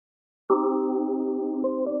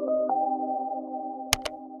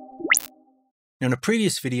Now in a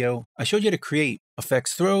previous video, I showed you how to create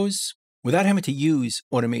effects throws without having to use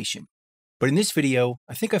automation. But in this video,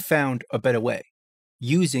 I think I found a better way,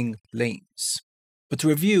 using lanes. But to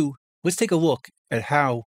review, let's take a look at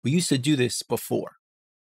how we used to do this before.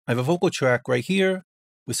 I have a vocal track right here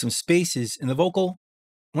with some spaces in the vocal.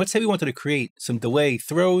 And let's say we wanted to create some delay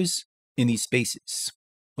throws in these spaces.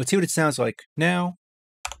 Let's see what it sounds like now.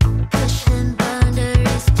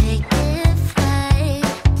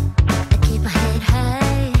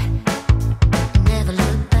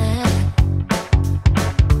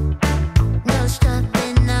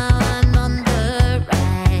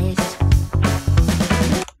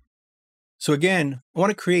 So again, I want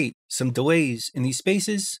to create some delays in these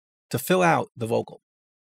spaces to fill out the vocal.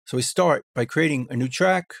 So we start by creating a new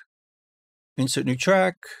track, insert new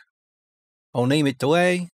track, I'll name it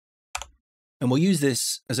delay, and we'll use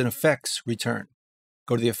this as an effects return.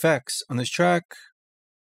 Go to the effects on this track,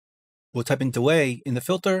 we'll type in delay in the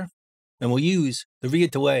filter, and we'll use the REAPER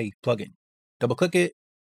delay plugin. Double click it,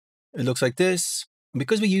 it looks like this. And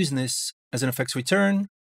because we're using this as an effects return,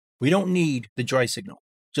 we don't need the dry signal,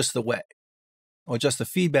 just the wet. I'll adjust the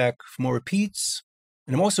feedback for more repeats,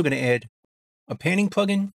 and I'm also going to add a panning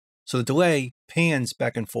plugin so the delay pans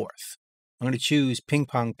back and forth. I'm going to choose ping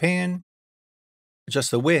pong pan, adjust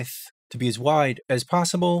the width to be as wide as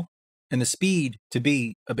possible, and the speed to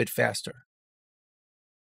be a bit faster.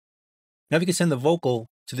 Now we can send the vocal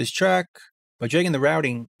to this track by dragging the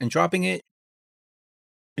routing and dropping it.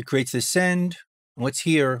 It creates this send, and let's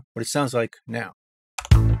hear what it sounds like now.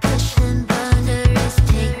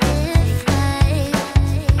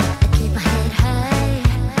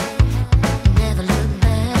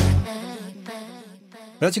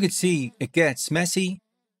 But as you can see, it gets messy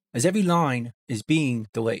as every line is being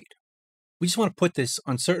delayed. We just want to put this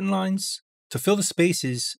on certain lines to fill the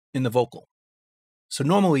spaces in the vocal. So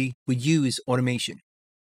normally we'd use automation.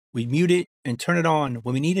 We'd mute it and turn it on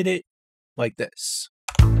when we needed it, like this.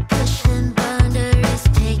 But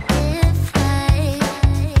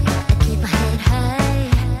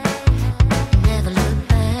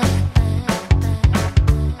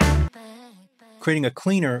creating a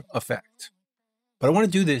cleaner effect. But I want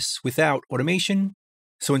to do this without automation,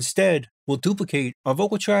 so instead we'll duplicate our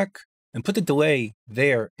vocal track and put the delay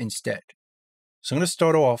there instead. So I'm going to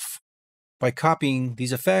start off by copying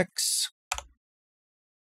these effects.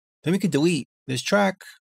 Then we can delete this track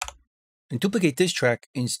and duplicate this track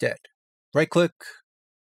instead. Right click,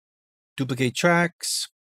 duplicate tracks.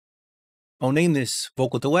 I'll name this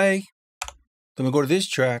vocal delay. Then we'll go to this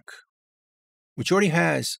track, which already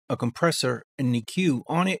has a compressor and an EQ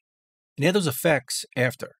on it, and add those effects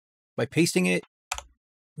after. By pasting it,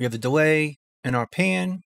 we have the delay and our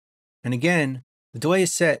pan, and again, the delay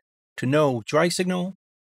is set to no dry signal,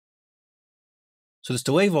 so this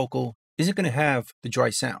delay vocal isn't going to have the dry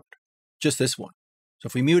sound, just this one. So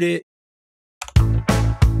if we mute it,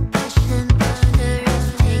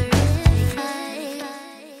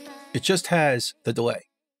 it just has the delay,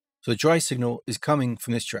 so the dry signal is coming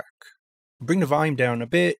from this track. Bring the volume down a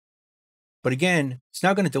bit, but again, it's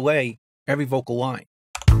now going to delay every vocal line.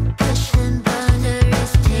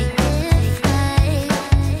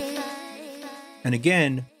 And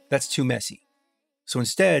again, that's too messy. So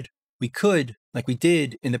instead, we could, like we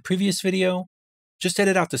did in the previous video, just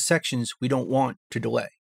edit out the sections we don't want to delay.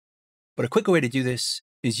 But a quicker way to do this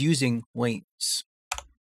is using lanes.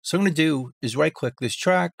 So what I'm going to do is right-click this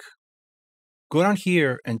track, go down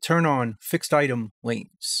here and turn on fixed item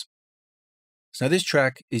lanes. So now this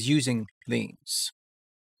track is using lanes.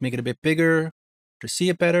 Make it a bit bigger to see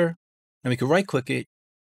it better. And we can right click it,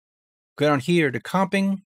 go down here to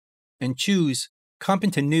comping, and choose comp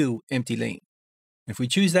into new empty lane. If we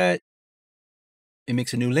choose that, it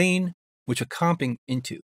makes a new lane, which we're comping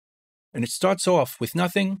into. And it starts off with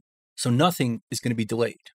nothing, so nothing is going to be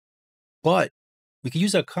delayed. But we can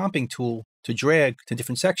use our comping tool to drag to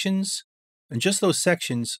different sections, and just those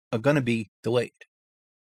sections are going to be delayed.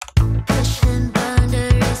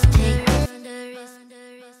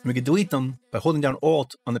 We can delete them by holding down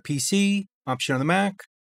Alt on the PC, Option on the Mac,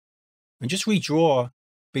 and just redraw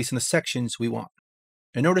based on the sections we want.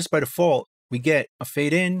 And notice by default, we get a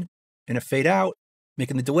fade in and a fade out,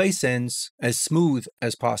 making the delay sends as smooth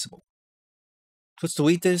as possible. So let's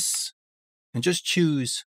delete this and just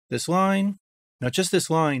choose this line. Now just this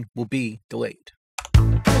line will be delayed.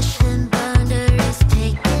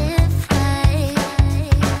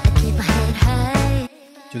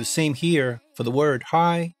 Do the same here for the word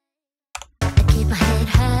high.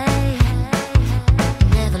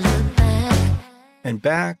 And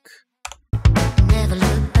back.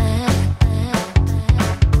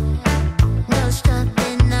 No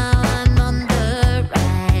stopping now, I'm on the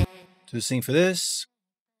the same for this.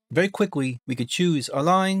 Very quickly, we could choose our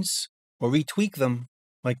lines or retweak them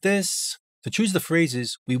like this to choose the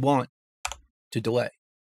phrases we want to delay.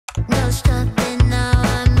 No stopping now,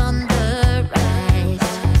 I'm on the rise.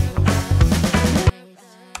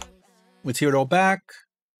 Let's hear it all back.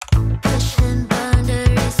 Pushing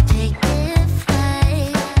boundaries, taking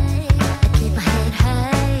flight. I keep my head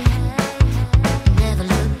high, never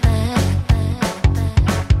look back.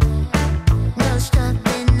 No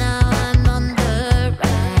stopping now, I'm on the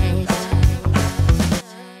rise.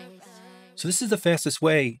 So this is the fastest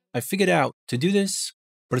way I figured out to do this,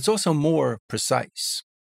 but it's also more precise,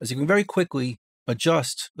 as you can very quickly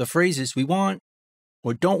adjust the phrases we want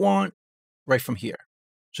or don't want right from here.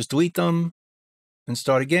 Just delete them and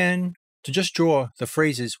start again to just draw the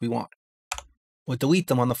phrases we want. Or delete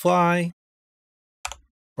them on the fly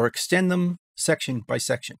or extend them section by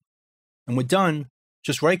section. And we're done,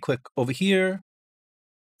 just right click over here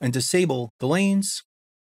and disable the lanes.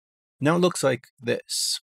 Now it looks like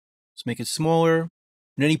this. Let's make it smaller.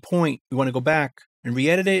 At any point we want to go back and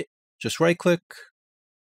re-edit it, just right click,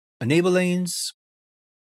 enable lanes,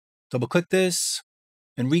 double click this,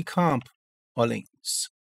 and recomp our lanes.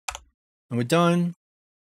 And we're done.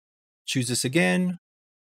 Choose this again,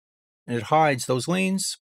 and it hides those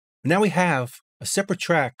lanes. And now we have a separate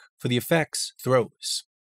track for the effects throws,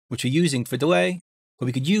 which we're using for delay, but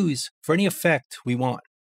we could use for any effect we want,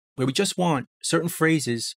 where we just want certain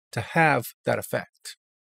phrases to have that effect,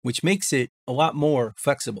 which makes it a lot more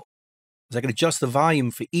flexible. As I can adjust the volume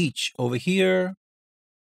for each over here,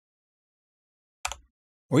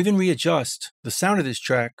 or even readjust the sound of this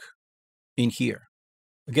track in here.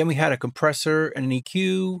 Again, we had a compressor and an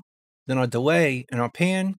EQ, then our delay and our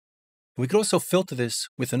pan. We could also filter this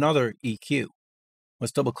with another EQ.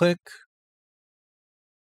 Let's double click,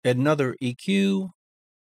 add another EQ,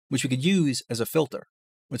 which we could use as a filter.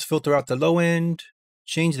 Let's filter out the low end,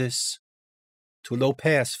 change this to a low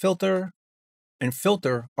pass filter, and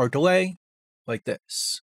filter our delay like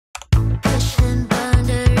this. Pushing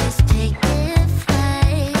boundaries, taking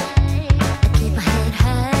flight. I keep my head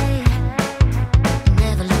high,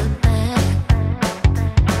 never look back.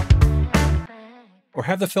 Or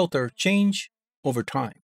have the filter change over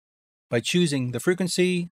time by choosing the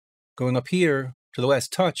frequency, going up here to the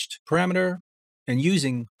last touched parameter, and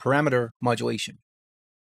using parameter modulation.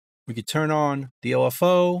 We could turn on the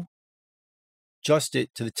LFO, adjust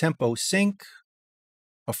it to the tempo sync,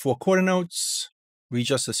 our 4 quarter notes,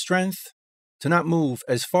 readjust the strength to not move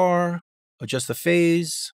as far, adjust the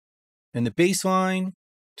phase and the baseline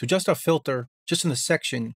to adjust our filter just in the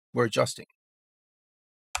section we're adjusting.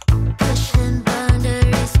 Pushing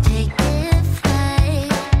boundaries, taking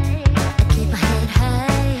flight. I keep my head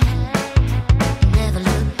high, never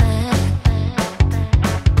look back.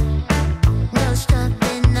 No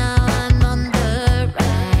stopping now, I'm on the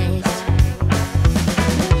rise.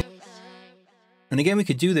 And again, we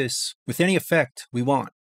could do this with any effect we want.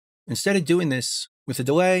 Instead of doing this with a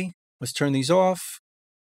delay, let's turn these off.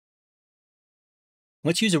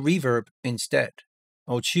 Let's use a reverb instead.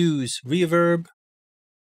 I'll choose reverb.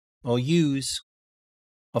 I'll use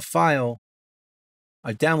a file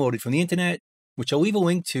I downloaded from the internet, which I'll leave a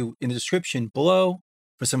link to in the description below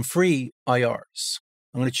for some free IRs.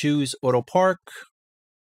 I'm going to choose Auto Park.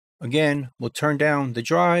 Again, we'll turn down the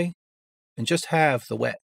dry and just have the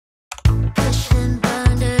wet. Pushing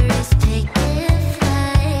boundaries, taking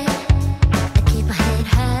flight. I keep my head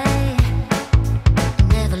high,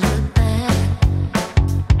 never look back.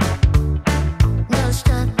 No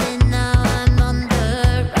stopping now, I'm on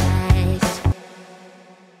the rise.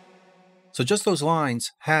 So just those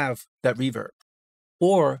lines have that reverb.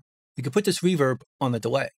 Or we could put this reverb on the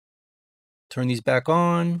delay. Turn these back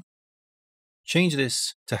on, change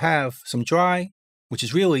this to have some dry, which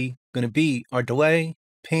is really going to be our delay,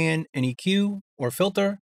 pan, and EQ or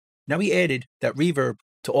filter. Now we added that reverb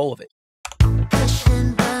to all of it.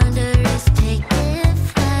 Pushing boundaries, taking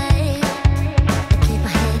flight. I keep my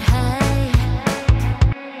head high.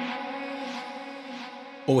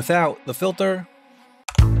 Or without the filter,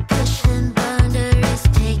 Pushing boundaries,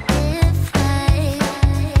 taking flight.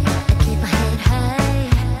 I keep my head high,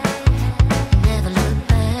 never look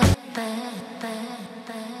back.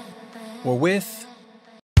 or with,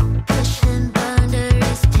 Pushing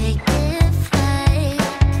boundaries, taking flight.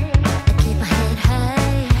 I keep my head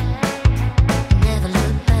high, never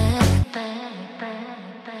look back.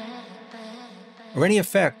 or any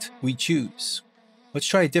effect we choose. Let's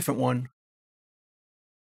try a different one.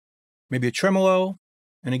 Maybe a tremolo.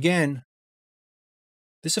 And again,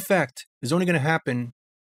 this effect is only going to happen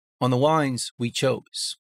on the lines we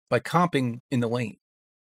chose by comping in the lane.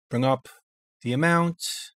 Bring up the amount,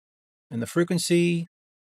 and the frequency.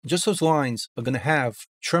 Just those lines are going to have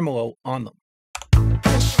tremolo on them.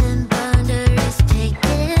 Pushing boundaries, take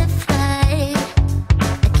it flight.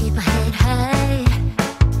 I keep my head high,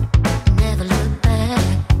 never look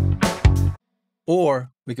back.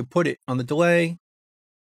 Or we could put it on the delay,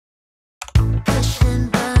 Pushing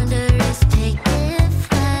boundaries, take it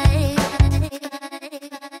flight.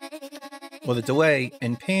 or the delay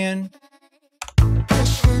and pan,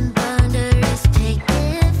 Pushing boundaries, take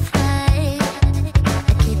it flight.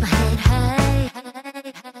 I keep my head high.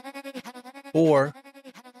 or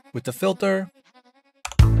with the filter,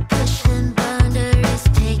 Pushing boundaries,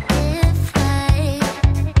 take it flight.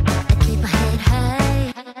 I keep my head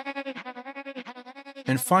high.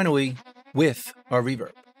 and finally with our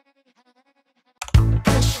reverb.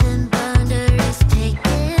 Pushing boundaries, take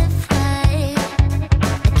it flight.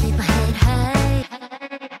 I keep my head high.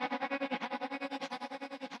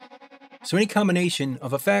 So any combination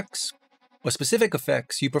of effects or specific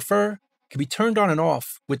effects you prefer can be turned on and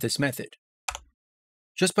off with this method,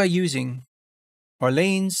 just by using our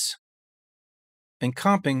lanes and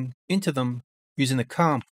comping into them using the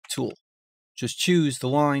comp tool. Just choose the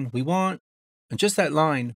line we want, and just that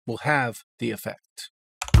line will have the effect.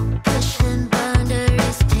 Pushing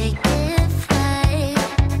boundaries, take it flight.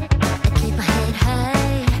 I keep my head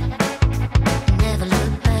high, never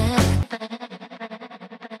look back.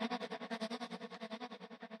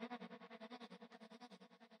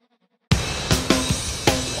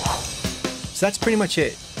 So that's pretty much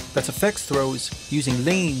it. That's effects throws using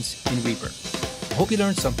lanes in Reaper. I hope you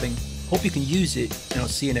learned something, hope you can use it, and I'll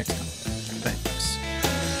see you next time. Thanks.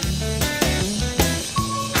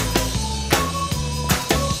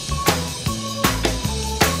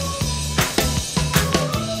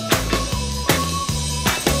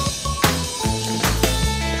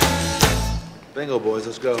 Bingo, boys,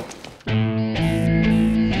 let's go.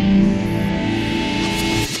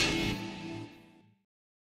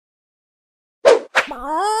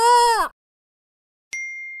 Oh!